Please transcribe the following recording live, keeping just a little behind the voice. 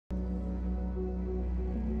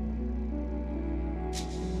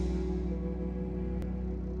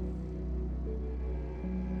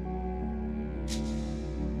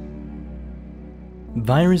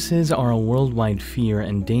Viruses are a worldwide fear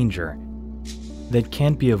and danger that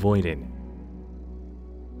can't be avoided.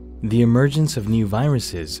 The emergence of new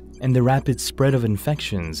viruses and the rapid spread of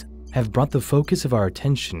infections have brought the focus of our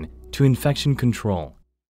attention to infection control.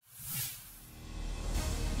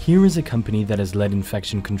 Here is a company that has led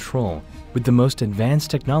infection control with the most advanced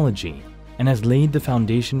technology and has laid the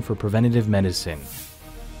foundation for preventative medicine.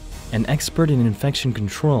 An expert in infection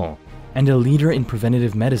control and a leader in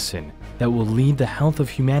preventative medicine that will lead the health of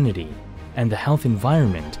humanity and the health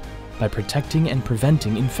environment by protecting and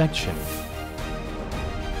preventing infection.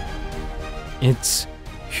 It's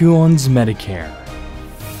Huons Medicare.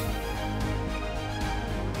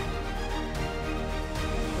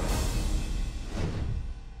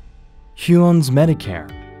 Huons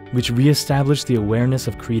Medicare, which re-established the awareness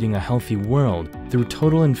of creating a healthy world through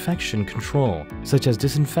total infection control, such as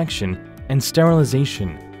disinfection and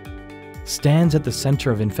sterilization, stands at the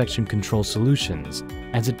center of infection control solutions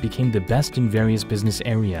as it became the best in various business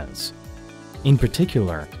areas. In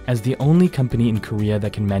particular, as the only company in Korea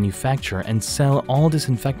that can manufacture and sell all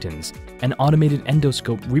disinfectants and automated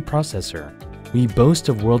endoscope reprocessor, we boast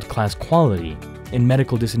of world-class quality in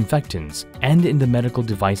medical disinfectants and in the medical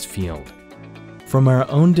device field. From our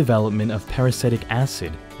own development of parasitic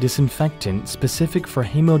acid disinfectant specific for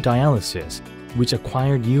hemodialysis, which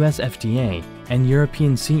acquired US FDA and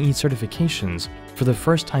European CE certifications for the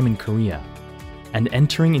first time in Korea, and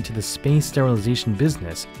entering into the space sterilization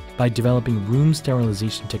business by developing room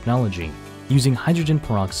sterilization technology using hydrogen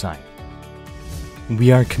peroxide.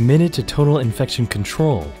 We are committed to total infection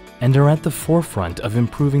control and are at the forefront of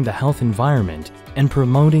improving the health environment and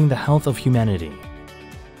promoting the health of humanity.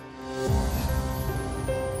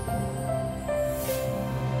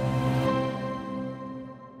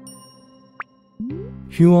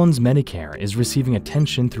 Huons Medicare is receiving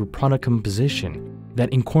attention through product composition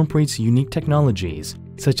that incorporates unique technologies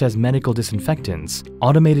such as medical disinfectants,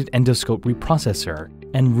 automated endoscope reprocessor,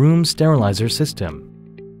 and room sterilizer system.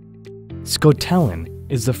 Skotelin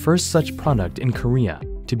is the first such product in Korea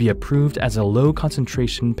to be approved as a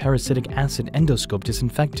low-concentration parasitic acid endoscope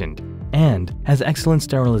disinfectant and has excellent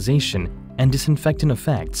sterilization and disinfectant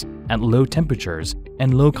effects at low temperatures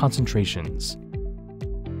and low concentrations.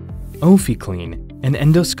 OphiClean, an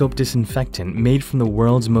endoscope disinfectant made from the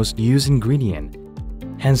world's most used ingredient,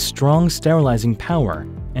 has strong sterilizing power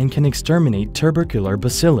and can exterminate tubercular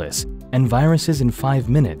bacillus and viruses in 5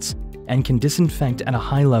 minutes and can disinfect at a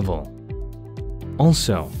high level.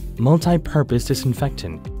 Also, multi-purpose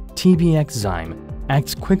disinfectant TBX-Zyme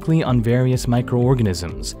acts quickly on various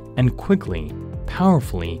microorganisms and quickly,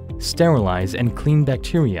 powerfully sterilize and clean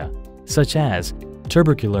bacteria such as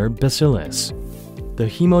tubercular bacillus. The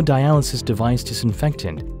hemodialysis device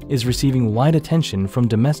disinfectant is receiving wide attention from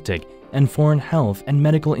domestic and foreign health and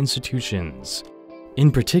medical institutions. In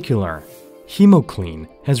particular, HemoClean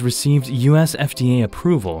has received US FDA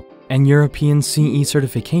approval and European CE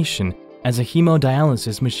certification as a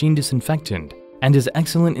hemodialysis machine disinfectant and is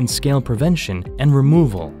excellent in scale prevention and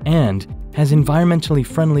removal and has environmentally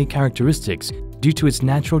friendly characteristics due to its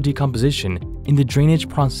natural decomposition in the drainage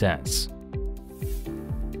process.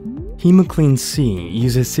 HemoClean C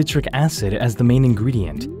uses citric acid as the main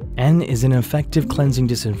ingredient and is an effective cleansing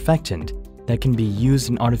disinfectant that can be used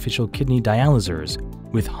in artificial kidney dialysers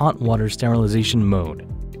with hot water sterilization mode.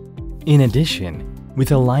 In addition, with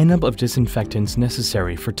a lineup of disinfectants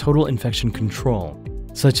necessary for total infection control,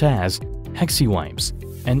 such as HexiWipes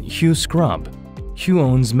and Hu Scrub,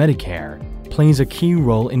 Huons Medicare plays a key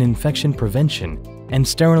role in infection prevention and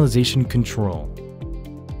sterilization control.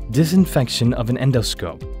 Disinfection of an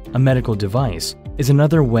endoscope, a medical device, is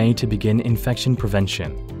another way to begin infection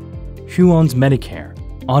prevention. Huons Medicare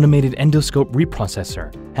automated endoscope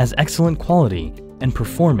reprocessor has excellent quality and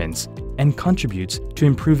performance and contributes to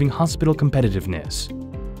improving hospital competitiveness.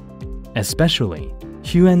 Especially,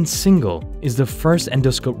 Huon Single is the first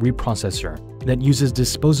endoscope reprocessor that uses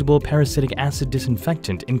disposable parasitic acid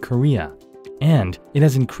disinfectant in Korea, and it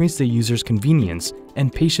has increased the user's convenience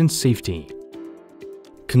and patient safety.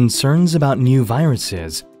 Concerns about new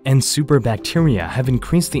viruses and superbacteria have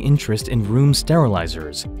increased the interest in room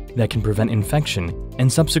sterilizers that can prevent infection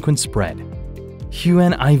and subsequent spread.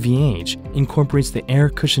 Huon IVH incorporates the air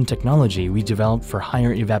cushion technology we developed for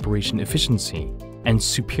higher evaporation efficiency and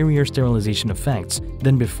superior sterilization effects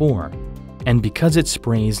than before. And because it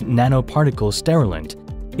sprays nanoparticle sterilant,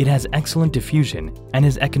 it has excellent diffusion and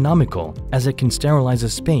is economical as it can sterilize a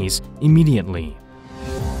space immediately.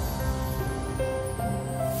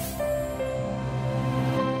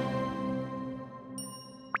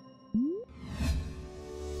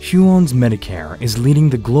 Huons Medicare is leading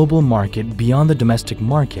the global market beyond the domestic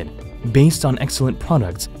market based on excellent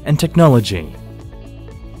products and technology.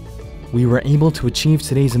 We were able to achieve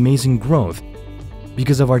today's amazing growth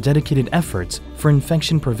because of our dedicated efforts for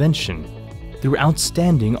infection prevention through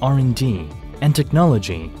outstanding R&D and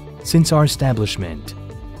technology since our establishment.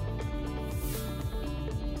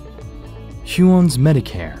 Huons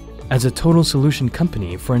Medicare, as a total solution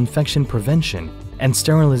company for infection prevention and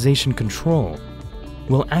sterilization control,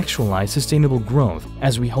 will actualize sustainable growth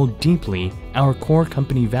as we hold deeply our core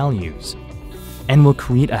company values and will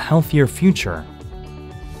create a healthier future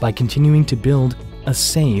by continuing to build a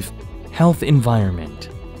safe, health environment.